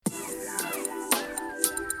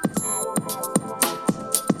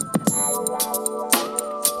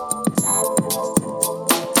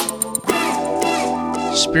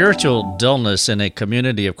Spiritual dullness in a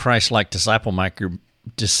community of Christ-like disciple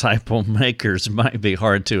makers might be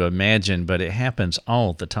hard to imagine, but it happens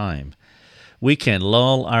all the time. We can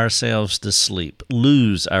lull ourselves to sleep,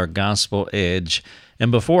 lose our gospel edge, and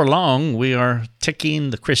before long, we are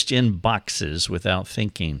ticking the Christian boxes without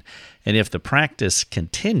thinking. And if the practice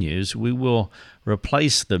continues, we will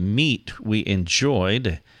replace the meat we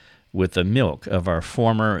enjoyed with the milk of our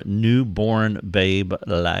former newborn babe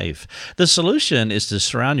life. The solution is to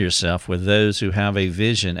surround yourself with those who have a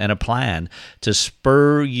vision and a plan to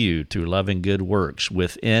spur you to loving good works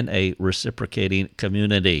within a reciprocating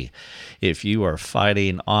community. If you are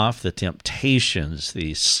fighting off the temptations,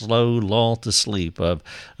 the slow lull to sleep of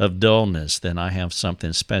dullness, then I have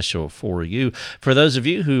something special for you. For those of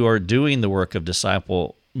you who are doing the work of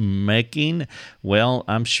disciple making, well,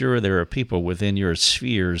 I'm sure there are people within your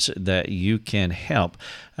spheres that you can help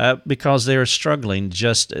because they're struggling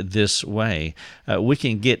just this way. We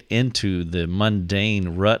can get into the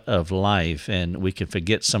mundane rut of life and we can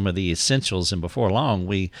forget some of the essentials, and before long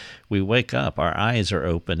we wake up, our eyes are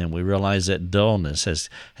open, and we realize that dullness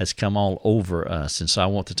has come all over us. And so I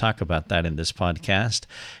want to talk about that in this podcast.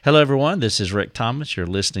 Hello everyone, this is Rick Thomas. You're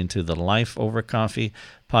listening to the Life Over Coffee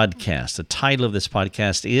podcast. The title of this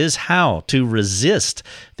podcast is How to Resist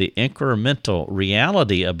the Incremental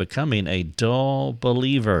Reality of Becoming a Dull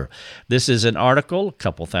Believer. This is an article, a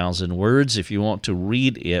couple thousand words. If you want to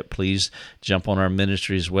read it, please jump on our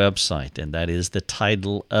ministry's website, and that is the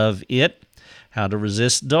title of it, How to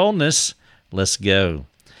Resist Dullness. Let's go.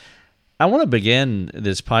 I want to begin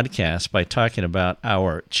this podcast by talking about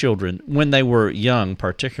our children. When they were young,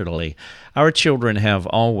 particularly, our children have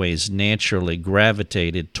always naturally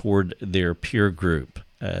gravitated toward their peer group.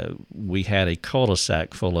 We had a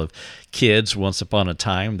cul-de-sac full of kids once upon a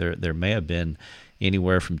time. There may have been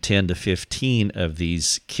anywhere from 10 to 15 of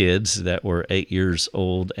these kids that were 8 years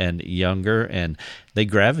old and younger, and they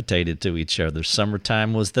gravitated to each other.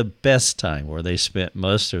 Summertime was the best time, where they spent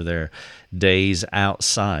most of their days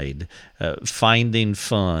outside finding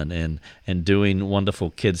fun and doing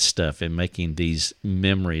wonderful kid stuff and making these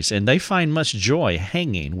memories. And they find much joy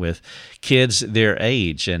hanging with kids their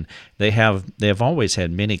age, and they have always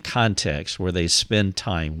had many contexts where they spend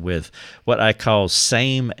time with what I call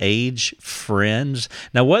same age friends.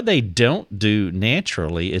 Now, what they don't do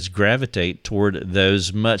naturally is gravitate toward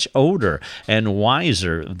those much older and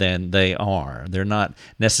wiser than they are. They're not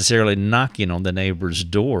necessarily knocking on the neighbor's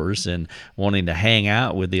doors and wanting to hang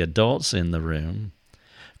out with the adults in the room.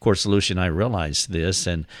 Of course, Lucy and I realized this,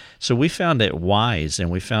 and so we found it wise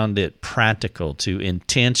and we found it practical to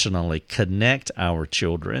intentionally connect our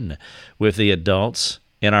children with the adults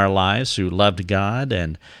in our lives who loved God,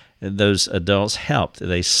 and those adults helped.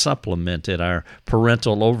 They supplemented our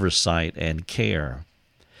parental oversight and care.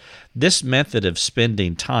 This method of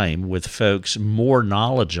spending time with folks more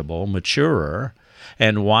knowledgeable, maturer,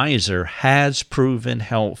 and wiser has proven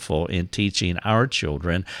helpful in teaching our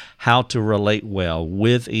children how to relate well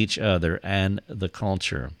with each other and the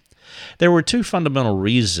culture. There were two fundamental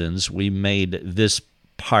reasons we made this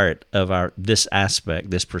part of this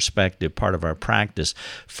aspect, this perspective, part of our practice.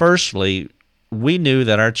 Firstly, we knew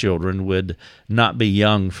that our children would not be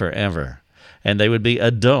young forever, and they would be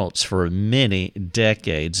adults for many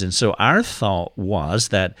decades. And so our thought was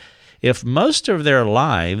that if most of their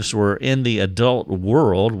lives were in the adult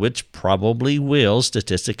world, which probably will,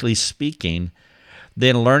 statistically speaking,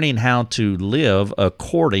 then learning how to live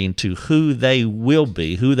according to who they will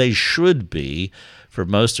be, who they should be for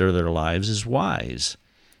most of their lives is wise.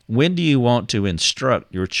 When do you want to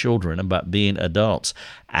instruct your children about being adults?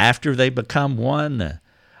 After they become one?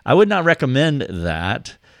 I would not recommend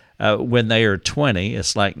that. When they are 20,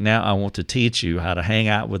 it's like, now I want to teach you how to hang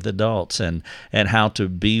out with adults and how to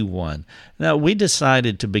be one. Now, we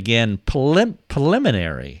decided to begin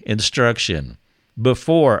preliminary instruction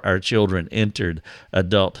before our children entered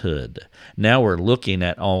adulthood. Now we're looking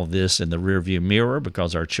at all this in the rearview mirror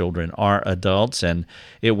because our children are adults, and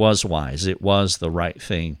it was wise. It was the right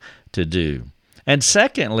thing to do. And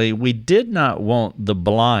secondly, we did not want the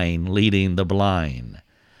blind leading the blind.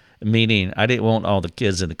 Meaning, I didn't want all the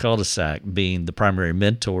kids in the cul-de-sac being the primary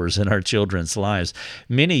mentors in our children's lives.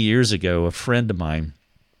 Many years ago, a friend of mine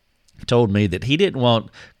told me that he didn't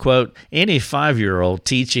want, quote, any 5-year-old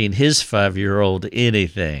teaching his 5-year-old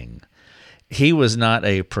anything. He was not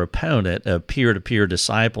a proponent of peer-to-peer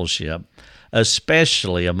discipleship,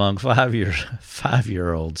 especially among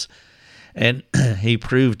 5-year-olds. And he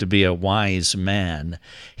proved to be a wise man.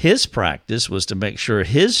 His practice was to make sure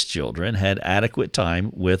his children had adequate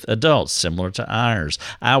time with adults, similar to ours,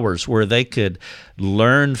 where they could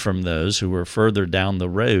learn from those who were further down the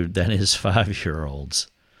road than his 5-year-olds.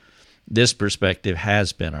 This perspective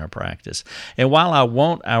has been our practice. And while I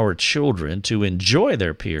want our children to enjoy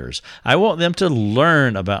their peers, I want them to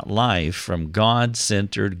learn about life from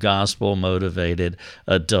God-centered, gospel-motivated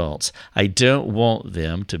adults. I don't want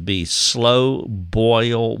them to be slow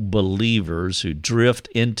boil believers who drift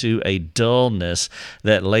into a dullness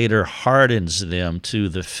that later hardens them to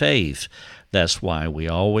the faith. That's why we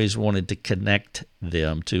always wanted to connect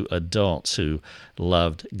them to adults who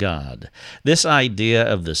loved God. This idea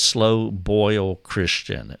of the slow boil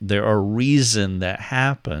Christian, there are reasons that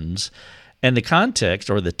happens, and the context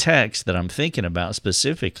or the text that I'm thinking about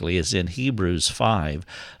specifically is in Hebrews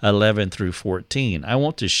 5:11 through 14. I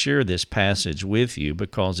want to share this passage with you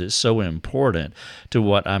because it's so important to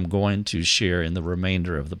what I'm going to share in the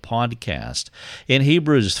remainder of the podcast. In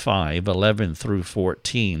Hebrews 5:11 through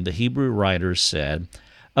 14, the Hebrew writer said,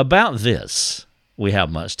 "About this we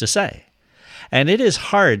have much to say, and it is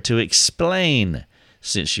hard to explain,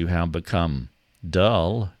 since you have become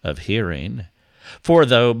dull of hearing. For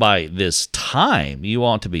though by this time you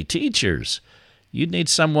ought to be teachers, you need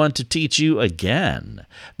someone to teach you again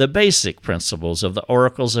the basic principles of the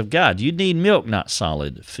oracles of God. You need milk, not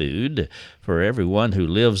solid food, for everyone who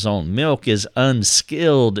lives on milk is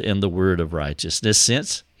unskilled in the word of righteousness,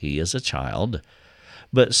 since he is a child.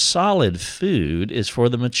 But solid food is for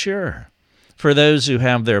the mature, for those who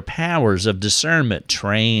have their powers of discernment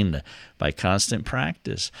trained by constant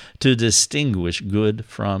practice to distinguish good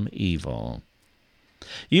from evil."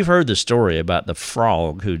 You've heard the story about the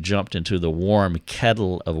frog who jumped into the warm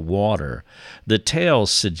kettle of water. The tale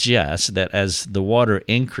suggests that as the water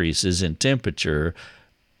increases in temperature,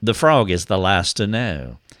 the frog is the last to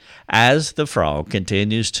know. As the frog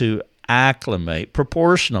continues to acclimate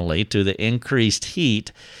proportionally to the increased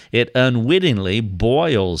heat, it unwittingly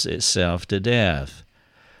boils itself to death.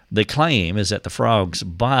 The claim is that the frog's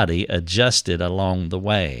body adjusted along the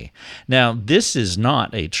way. Now, this is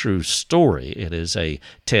not a true story. It is a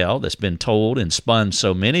tale that's been told and spun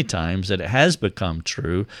so many times that it has become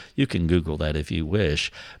true. You can Google that if you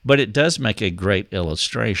wish. But it does make a great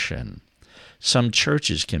illustration. Some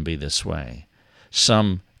churches can be this way.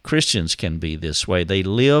 Some Christians can be this way. They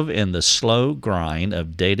live in the slow grind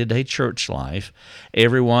of day-to-day church life.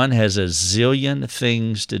 Everyone has a zillion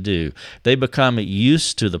things to do. They become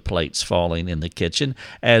used to the plates falling in the kitchen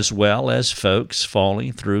as well as folks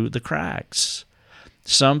falling through the cracks.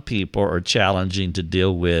 Some people are challenging to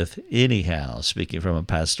deal with anyhow, speaking from a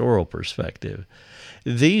pastoral perspective.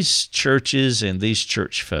 These churches and these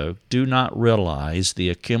church folk do not realize the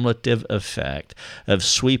accumulative effect of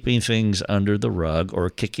sweeping things under the rug or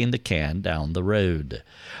kicking the can down the road.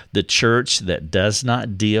 The church that does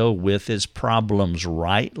not deal with its problems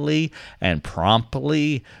rightly and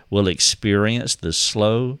promptly will experience the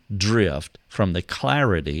slow drift from the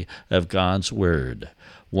clarity of God's Word.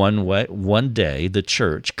 One day, the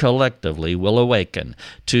church collectively will awaken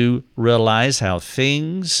to realize how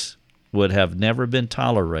things would have never been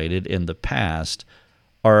tolerated in the past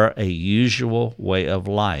are a usual way of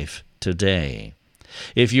life today.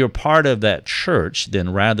 If you're part of that church,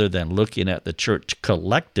 then rather than looking at the church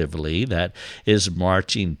collectively that is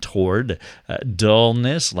marching toward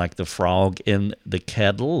dullness like the frog in the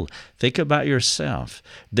kettle, think about yourself.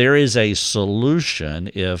 There is a solution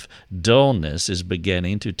if dullness is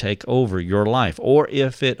beginning to take over your life, or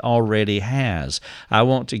if it already has. I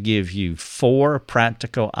want to give you 4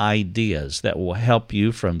 practical ideas that will help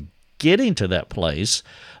you from getting to that place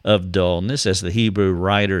of dullness, as the Hebrew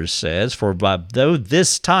writer says, for though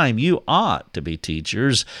this time you ought to be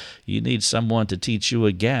teachers, you need someone to teach you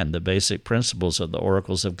again the basic principles of the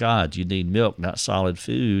oracles of God. You need milk, not solid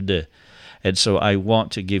food. And so I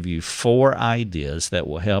want to give you 4 ideas that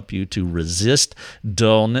will help you to resist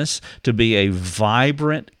dullness, to be a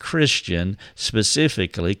vibrant Christian,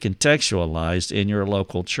 specifically contextualized in your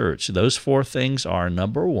local church. Those 4 things are,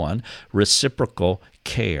 number 1, reciprocal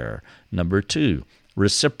care. Number 2,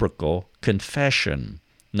 reciprocal confession.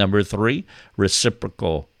 Number 3,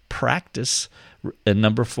 reciprocal practice. And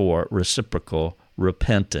number 4, reciprocal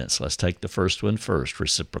repentance. Let's take the first one first,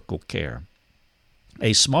 reciprocal care.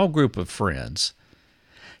 A small group of friends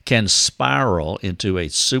can spiral into a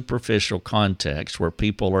superficial context where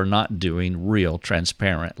people are not doing real,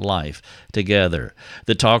 transparent life together.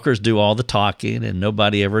 The talkers do all the talking, and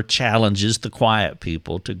nobody ever challenges the quiet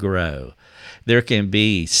people to grow. There can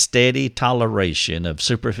be steady toleration of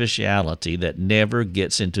superficiality that never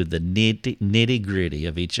gets into the nitty-gritty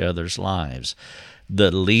of each other's lives. The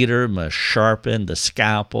leader must sharpen the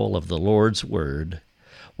scalpel of the Lord's Word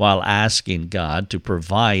while asking God to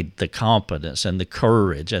provide the competence and the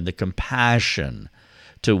courage and the compassion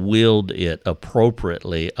to wield it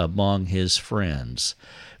appropriately among His friends.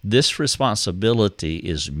 This responsibility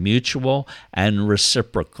is mutual and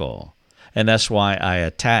reciprocal. And that's why I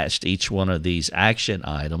attached each one of these action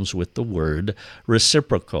items with the word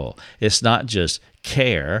reciprocal. It's not just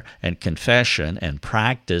care and confession and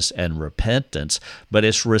practice and repentance, but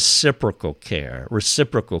it's reciprocal care,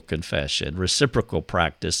 reciprocal confession, reciprocal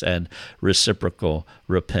practice, and reciprocal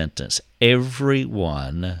repentance.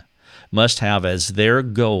 Everyone must have as their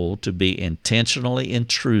goal to be intentionally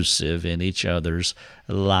intrusive in each other's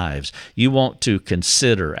lives. You want to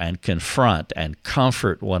consider and confront and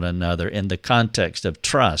comfort one another in the context of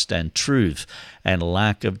trust and truth and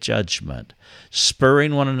lack of judgment.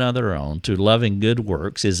 Spurring one another on to loving good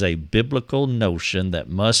works is a biblical notion that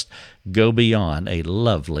must go beyond a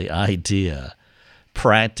lovely idea.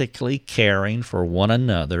 Practically caring for one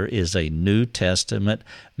another is a New Testament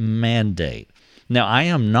mandate. Now, I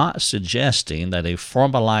am not suggesting that a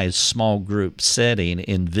formalized small group setting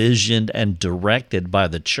envisioned and directed by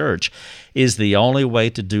the church is the only way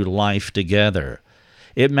to do life together.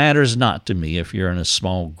 It matters not to me if you're in a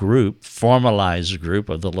small group, formalized group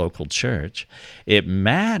of the local church. It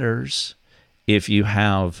matters if you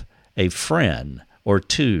have a friend or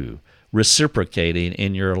two reciprocating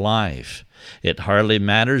in your life. It hardly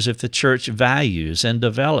matters if the church values and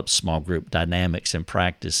develops small group dynamics and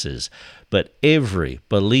practices, but every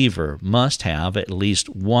believer must have at least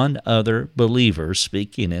one other believer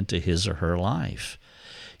speaking into his or her life.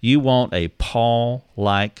 You want a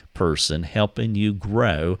Paul-like person helping you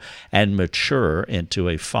grow and mature into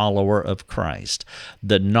a follower of Christ.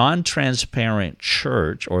 The non-transparent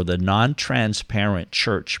church or the non-transparent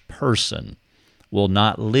church person will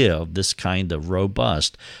not live this kind of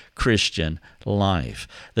robust Christian life.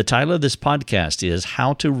 The title of this podcast is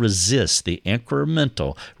How to Resist the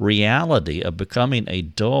Incremental Reality of Becoming a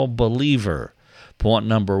Dull Believer. Point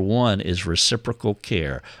number 1 is reciprocal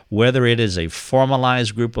care. Whether it is a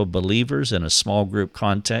formalized group of believers in a small group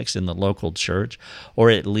context in the local church,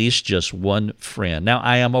 or at least just one friend. Now,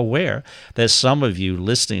 I am aware that some of you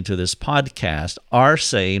listening to this podcast are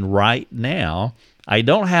saying right now, I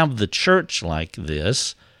don't have the church like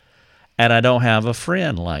this, and I don't have a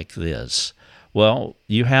friend like this. Well,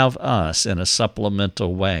 you have us in a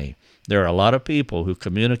supplemental way. There are a lot of people who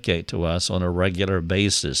communicate to us on a regular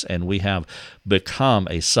basis, and we have become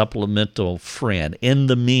a supplemental friend. In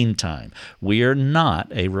the meantime, we are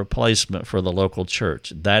not a replacement for the local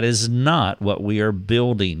church. That is not what we are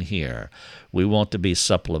building here. We want to be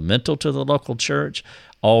supplemental to the local church.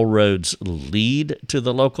 All roads lead to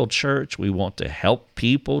the local church. We want to help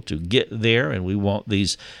people to get there, and we want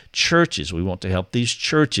to help these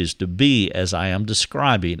churches to be as I am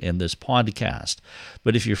describing in this podcast.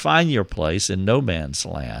 But if you find your place in no man's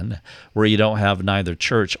land where you don't have neither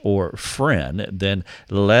church or friend, then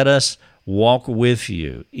let us walk with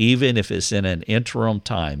you, even if it's in an interim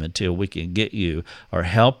time until we can get you or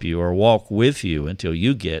help you or walk with you until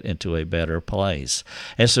you get into a better place.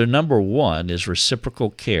 And so number 1 is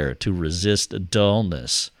reciprocal care to resist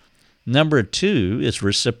dullness. Number 2 is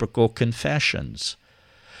reciprocal confessions.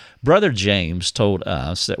 Brother James told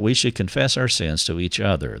us that we should confess our sins to each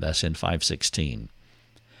other. That's in 5:16.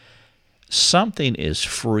 Something is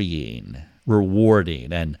freeing,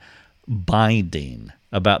 rewarding, and binding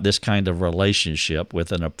about this kind of relationship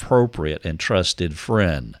with an appropriate and trusted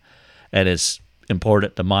friend. And it's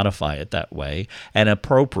important to modify it that way. An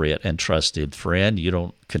appropriate and trusted friend. You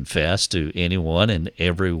don't confess to anyone and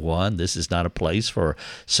everyone. This is not a place for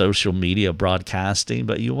social media broadcasting,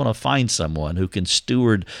 but you want to find someone who can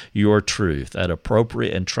steward your truth, an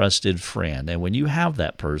appropriate and trusted friend. And when you have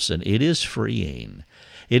that person, it is freeing.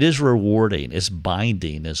 It is rewarding. It's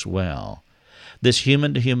binding as well. This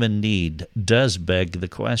human-to-human need does beg the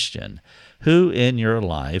question, who in your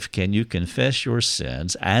life can you confess your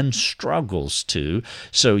sins and struggles to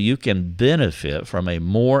so you can benefit from a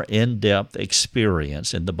more in-depth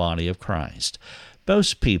experience in the body of Christ?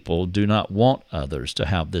 Most people do not want others to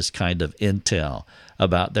have this kind of intel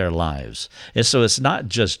about their lives. And so it's not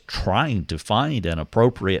just trying to find an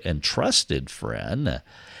appropriate and trusted friend.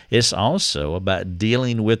 It's also about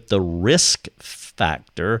dealing with the risk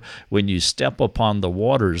factor when you step upon the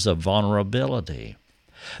waters of vulnerability.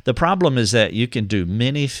 The problem is that you can do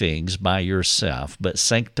many things by yourself, but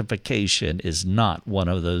sanctification is not one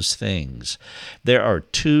of those things. There are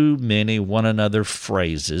too many one another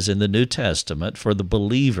phrases in the New Testament for the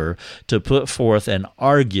believer to put forth an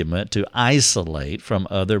argument to isolate from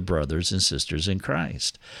other brothers and sisters in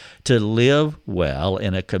Christ. To live well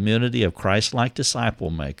in a community of Christ-like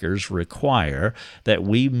disciple makers require that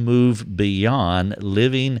we move beyond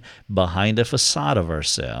living behind a facade of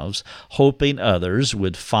ourselves, hoping others would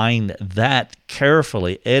would find that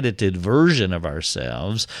carefully edited version of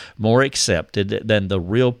ourselves more accepted than the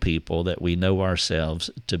real people that we know ourselves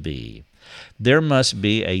to be. There must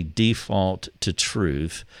be a default to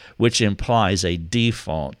truth, which implies a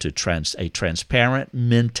default to a transparent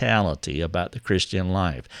mentality about the Christian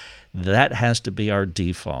life. That has to be our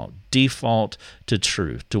default to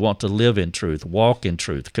truth, to want to live in truth, walk in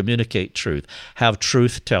truth, communicate truth, have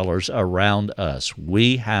truth tellers around us.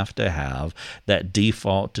 We have to have that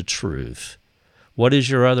default to truth. What is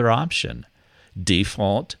your other option?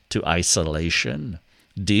 Default to isolation,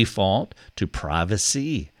 default to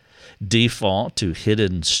privacy, default to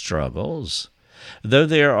hidden struggles. Though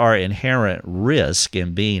there are inherent risks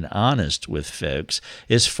in being honest with folks,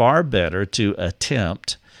 it's far better to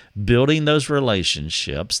attempt building those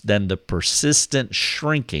relationships than the persistent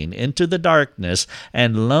shrinking into the darkness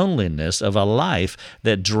and loneliness of a life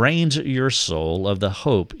that drains your soul of the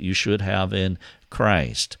hope you should have in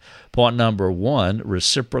Christ. Point number 1,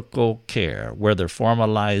 reciprocal care, whether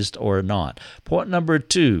formalized or not. Point number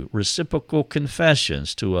 2, reciprocal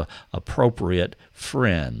confessions to appropriate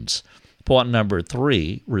friends. Point number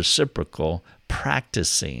 3, reciprocal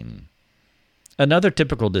practicing. Another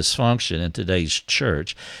typical dysfunction in today's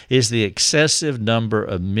church is the excessive number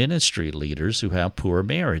of ministry leaders who have poor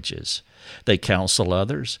marriages. They counsel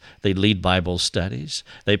others, they lead Bible studies,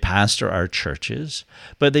 they pastor our churches,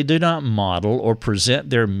 but they do not model or present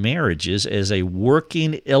their marriages as a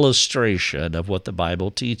working illustration of what the Bible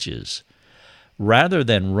teaches. Rather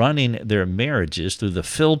than running their marriages through the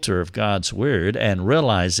filter of God's Word and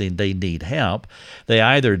realizing they need help, they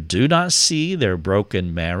either do not see their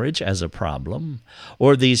broken marriage as a problem,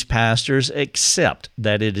 or these pastors accept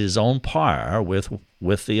that it is on par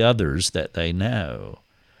with the others that they know.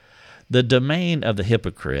 The domain of the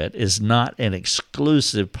hypocrite is not an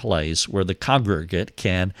exclusive place where the congregant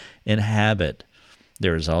can inhabit.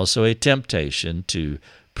 There is also a temptation to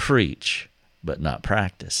preach but not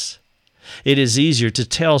practice. It is easier to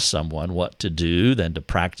tell someone what to do than to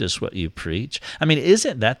practice what you preach. I mean,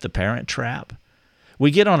 isn't that the parent trap?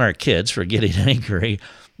 We get on our kids for getting angry,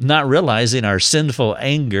 not realizing our sinful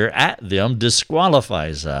anger at them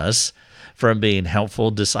disqualifies us from being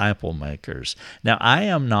helpful disciple makers. Now, I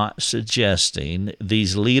am not suggesting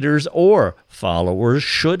these leaders or followers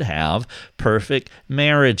should have perfect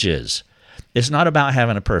marriages. It's not about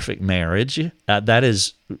having a perfect marriage. That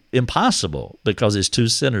is impossible because it's two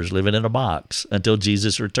sinners living in a box until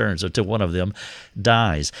Jesus returns, until one of them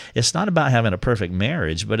dies. It's not about having a perfect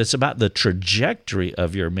marriage, but it's about the trajectory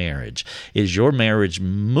of your marriage. Is your marriage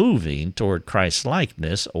moving toward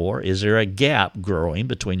Christ-likeness, or is there a gap growing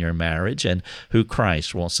between your marriage and who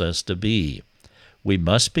Christ wants us to be? We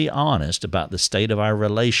must be honest about the state of our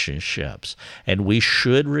relationships, and we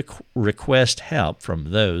should request help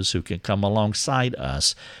from those who can come alongside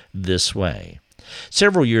us this way.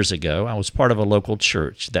 Several years ago, I was part of a local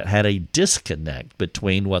church that had a disconnect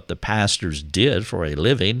between what the pastors did for a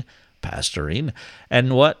living, pastoring,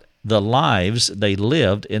 and what the lives they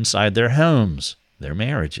lived inside their homes, their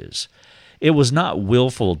marriages. It was not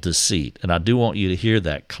willful deceit, and I do want you to hear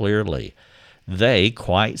that clearly. They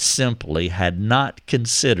quite simply had not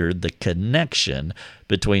considered the connection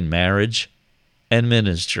between marriage and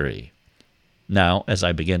ministry. Now, as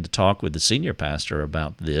I began to talk with the senior pastor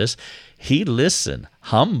about this, he listened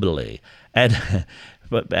humbly and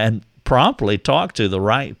promptly talked to the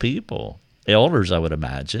right people, elders, I would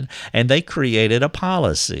imagine, and they created a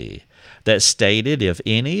policy that stated if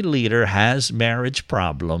any leader has marriage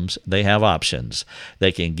problems, they have options.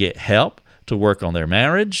 They can get help to work on their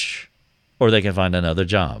marriage, or they can find another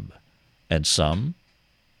job. And some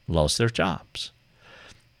lost their jobs.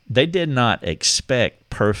 They did not expect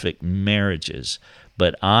perfect marriages,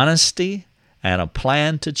 but honesty and a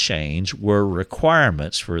plan to change were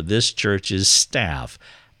requirements for this church's staff.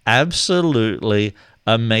 Absolutely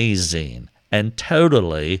amazing and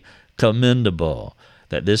totally commendable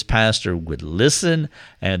that this pastor would listen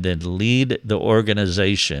and then lead the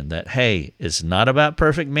organization that, hey, it's not about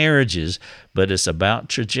perfect marriages, but it's about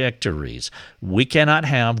trajectories. We cannot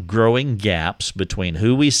have growing gaps between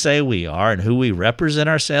who we say we are and who we represent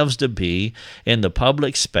ourselves to be in the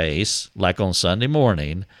public space, like on Sunday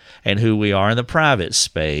morning, and who we are in the private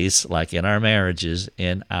space, like in our marriages,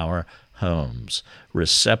 in our homes.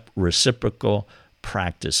 Reciprocal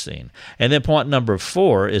practicing. And then point number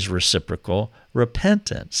 4 is reciprocal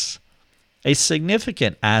repentance. A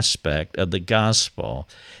significant aspect of the gospel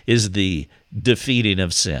is the defeating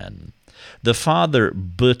of sin. The Father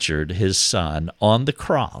butchered his Son on the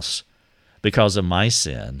cross because of my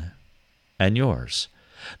sin and yours.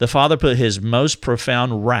 The Father put his most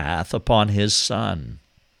profound wrath upon his Son.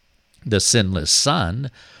 The sinless Son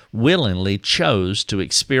willingly chose to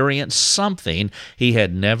experience something he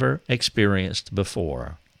had never experienced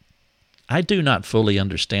before. I do not fully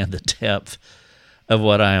understand the depth of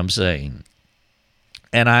what I am saying,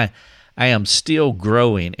 and I am still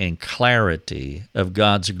growing in clarity of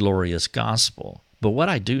God's glorious gospel. But what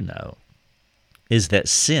I do know is that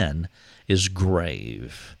sin is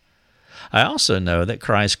grave. I also know that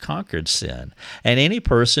Christ conquered sin, and any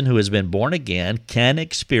person who has been born again can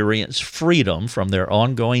experience freedom from their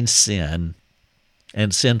ongoing sin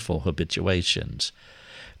and sinful habituations.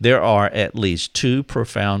 There are at least two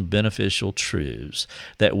profound beneficial truths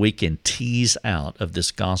that we can tease out of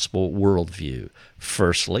this gospel worldview.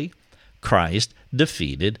 Firstly, Christ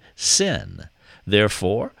defeated sin.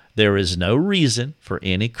 Therefore, there is no reason for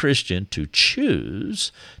any Christian to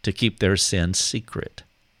choose to keep their sins secret.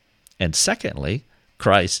 And secondly,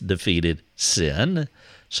 Christ defeated sin,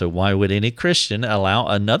 so why would any Christian allow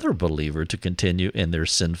another believer to continue in their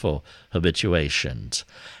sinful habituations?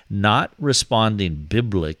 Not responding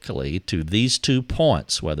biblically to these 2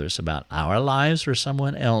 points, whether it's about our lives or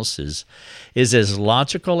someone else's, is as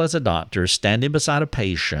logical as a doctor standing beside a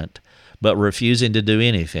patient but refusing to do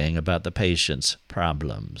anything about the patient's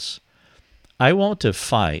problems. I want to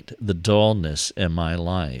fight the dullness in my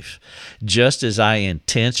life, just as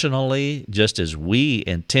we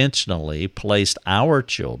intentionally placed our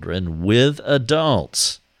children with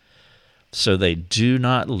adults so they do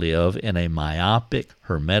not live in a myopic,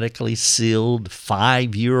 hermetically sealed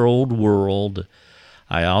 5-year-old world.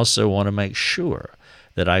 I also want to make sure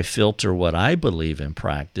that I filter what I believe in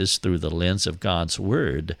practice through the lens of God's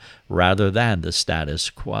Word rather than the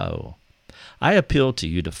status quo. I appeal to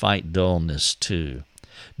you to fight dullness too.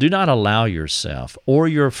 Do not allow yourself or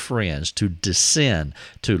your friends to descend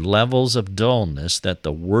to levels of dullness that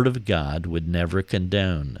the Word of God would never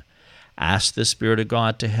condone. Ask the Spirit of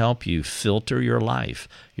God to help you filter your life,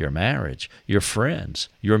 your marriage, your friends,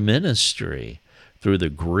 your ministry through the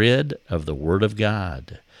grid of the Word of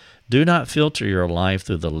God. Do not filter your life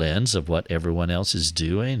through the lens of what everyone else is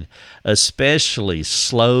doing, especially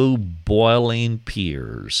slow-boiling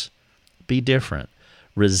peers. Be different.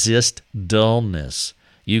 Resist dullness.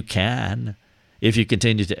 You can, if you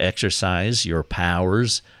continue to exercise your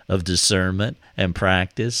powers of discernment and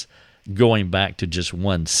practice. Going back to just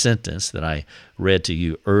one sentence that I read to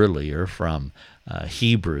you earlier from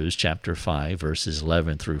Hebrews chapter 5, verses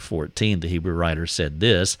 11 through 14, the Hebrew writer said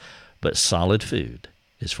this, "But solid food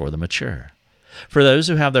is for the mature, for those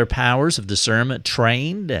who have their powers of discernment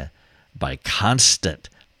trained by constant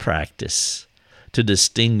practice to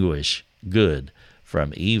distinguish good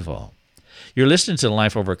from evil." You're listening to the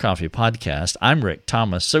Life Over Coffee podcast. I'm Rick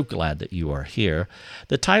Thomas. So glad that you are here.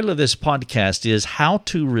 The title of this podcast is How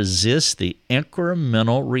to Resist the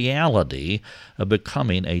Incremental Reality of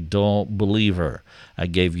Becoming a Dull Believer. I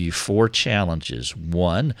gave you 4 challenges.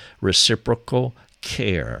 1, reciprocal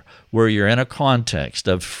care, where you're in a context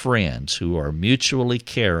of friends who are mutually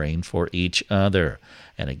caring for each other.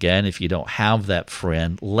 And again, if you don't have that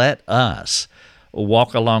friend, let us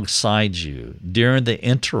walk alongside you during the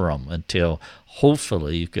interim until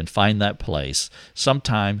hopefully you can find that place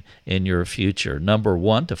sometime in your future. Number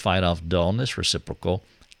 1, to fight off dullness, reciprocal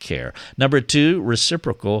care. Number 2,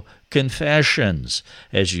 reciprocal confessions,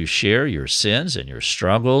 as you share your sins and your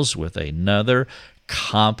struggles with another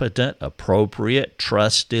competent, appropriate,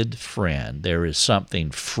 trusted friend. There is something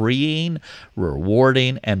freeing,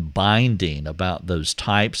 rewarding, and binding about those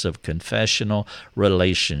types of confessional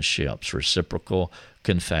relationships, reciprocal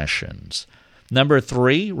confessions. Number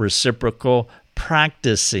 3, reciprocal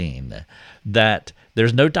practicing, that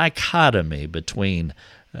there's no dichotomy between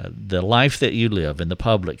the life that you live in the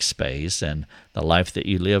public space and the life that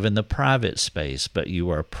you live in the private space, but you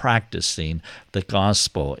are practicing the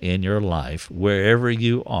gospel in your life wherever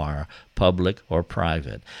you are, public or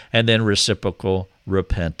private. And then reciprocal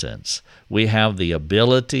repentance. We have the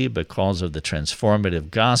ability, because of the transformative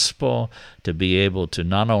gospel, to be able to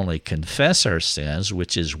not only confess our sins,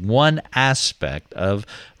 which is one aspect of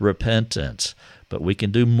repentance, but we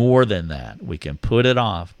can do more than that. We can put it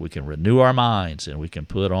off. We can renew our minds, and we can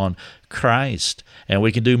put on Christ. And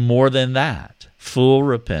we can do more than that. Full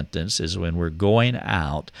repentance is when we're going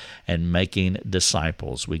out and making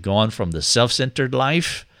disciples. We go on from the self-centered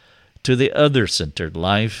life to the other-centered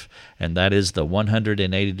life, and that is the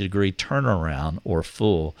 180-degree turnaround or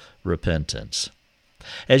full repentance.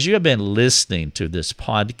 As you have been listening to this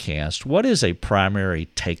podcast, what is a primary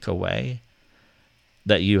takeaway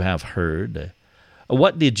that you have heard?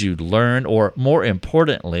 What did you learn, or more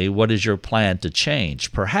importantly, what is your plan to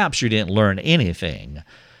change? Perhaps you didn't learn anything,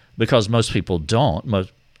 because most people don't.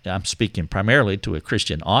 I'm speaking primarily to a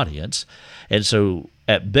Christian audience. And so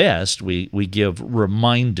at best, we give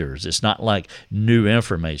reminders. It's not like new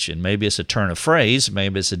information. Maybe it's a turn of phrase.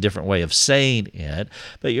 Maybe it's a different way of saying it.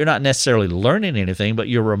 But you're not necessarily learning anything, but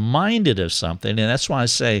you're reminded of something. And that's why I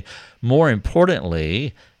say, more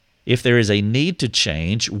importantly, if there is a need to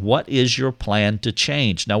change, what is your plan to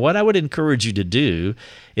change? Now, what I would encourage you to do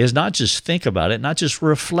is not just think about it, not just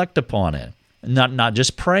reflect upon it, not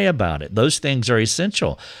just pray about it. Those things are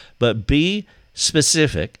essential, but be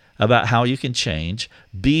specific about how you can change,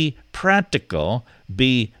 be practical,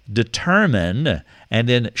 be determined, and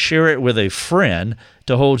then share it with a friend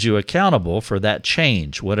to hold you accountable for that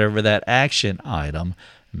change, whatever that action item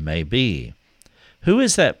may be. Who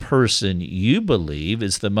is that person you believe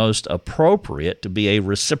is the most appropriate to be a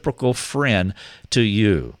reciprocal friend to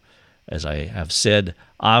you? As I have said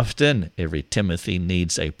often, every Timothy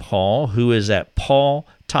needs a Paul. Who is that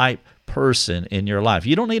Paul-type person in your life?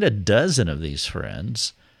 You don't need a dozen of these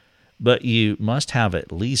friends, but you must have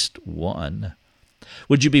at least one.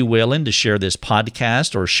 Would you be willing to share this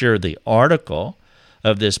podcast or share the article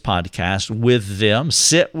of this podcast with them?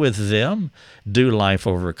 Sit with them, do Life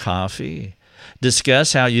Over Coffee.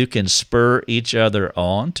 Discuss how you can spur each other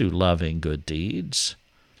on to loving good deeds.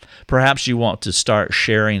 Perhaps you want to start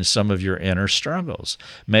sharing some of your inner struggles.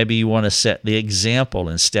 Maybe you want to set the example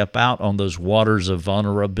and step out on those waters of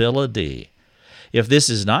vulnerability. If this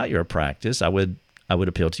is not your practice, I would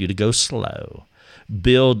appeal to you to go slow.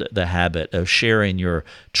 Build the habit of sharing your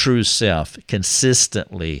true self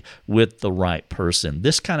consistently with the right person.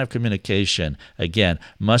 This kind of communication, again,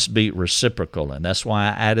 must be reciprocal, and that's why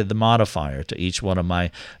I added the modifier to each one of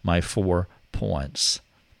my 4 points.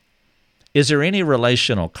 Is there any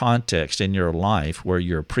relational context in your life where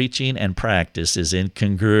your preaching and practice is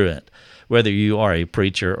incongruent, whether you are a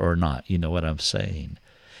preacher or not? You know what I'm saying.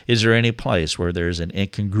 Is there any place where there's an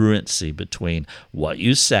incongruency between what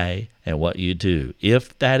you say and what you do?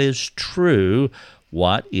 If that is true,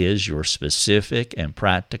 what is your specific and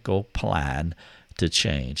practical plan to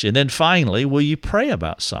change? And then finally, will you pray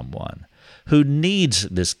about someone who needs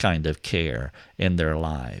this kind of care in their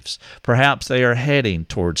lives? Perhaps they are heading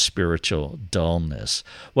towards spiritual dullness.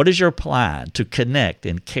 What is your plan to connect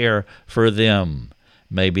and care for them?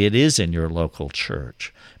 Maybe it is in your local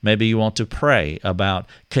church. Maybe you want to pray about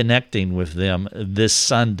connecting with them this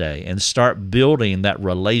Sunday and start building that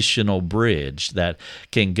relational bridge that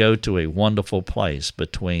can go to a wonderful place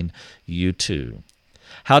between you two.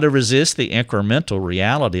 How to resist the incremental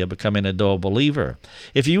reality of becoming a dull believer.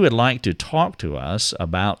 If you would like to talk to us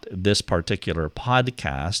about this particular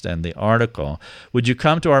podcast and the article, would you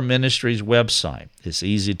come to our ministry's website? It's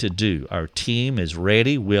easy to do. Our team is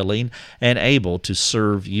ready, willing, and able to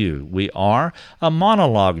serve you. We are a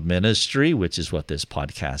monologue ministry, which is what this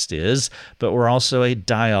podcast is, but we're also a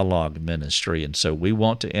dialogue ministry, and so we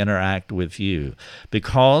want to interact with you.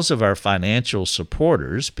 Because of our financial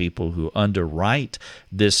supporters, people who underwrite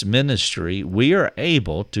this ministry, we are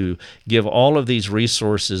able to give all of these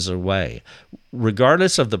resources away.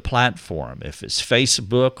 Regardless of the platform, if it's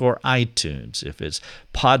Facebook or iTunes, if it's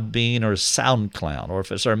Podbean or SoundCloud, or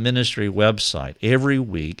if it's our ministry website, every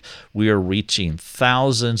week we are reaching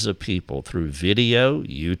thousands of people through video,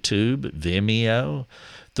 YouTube, Vimeo,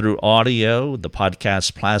 through audio, the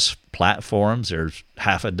podcast platforms. There's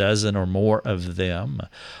half a dozen or more of them,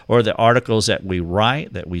 or the articles that we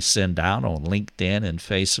write, that we send out on LinkedIn and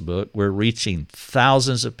Facebook. We're reaching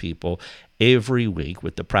thousands of people every week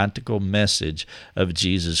with the practical message of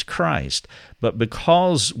Jesus Christ. But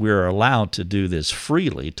because we're allowed to do this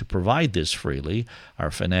freely, to provide this freely,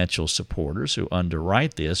 our financial supporters who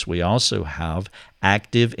underwrite this, we also have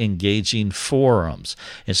active, engaging forums.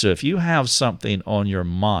 And so if you have something on your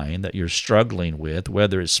mind that you're struggling with,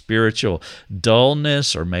 whether it's spiritual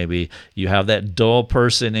dullness or maybe you have that dull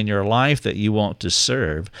person in your life that you want to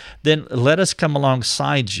serve, then let us come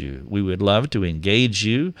alongside you. We would love to engage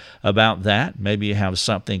you about that. Maybe you have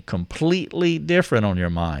something completely different on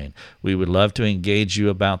your mind. We would love to engage you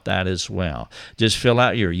about that as well. Just fill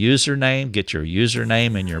out your username, get your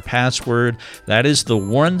username and your password. That is the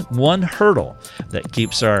one hurdle that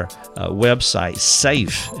keeps our website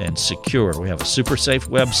safe and secure. We have a super safe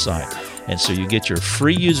website. And so you get your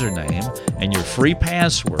free username and your free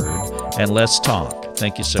password, and let's talk.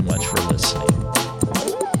 Thank you so much for listening.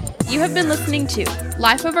 You have been listening to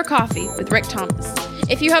Life Over Coffee with Rick Thomas.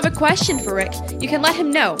 If you have a question for Rick, you can let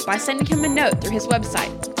him know by sending him a note through his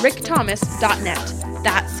website, rickthomas.net.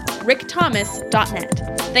 That's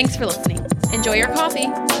rickthomas.net. Thanks for listening. Enjoy your coffee.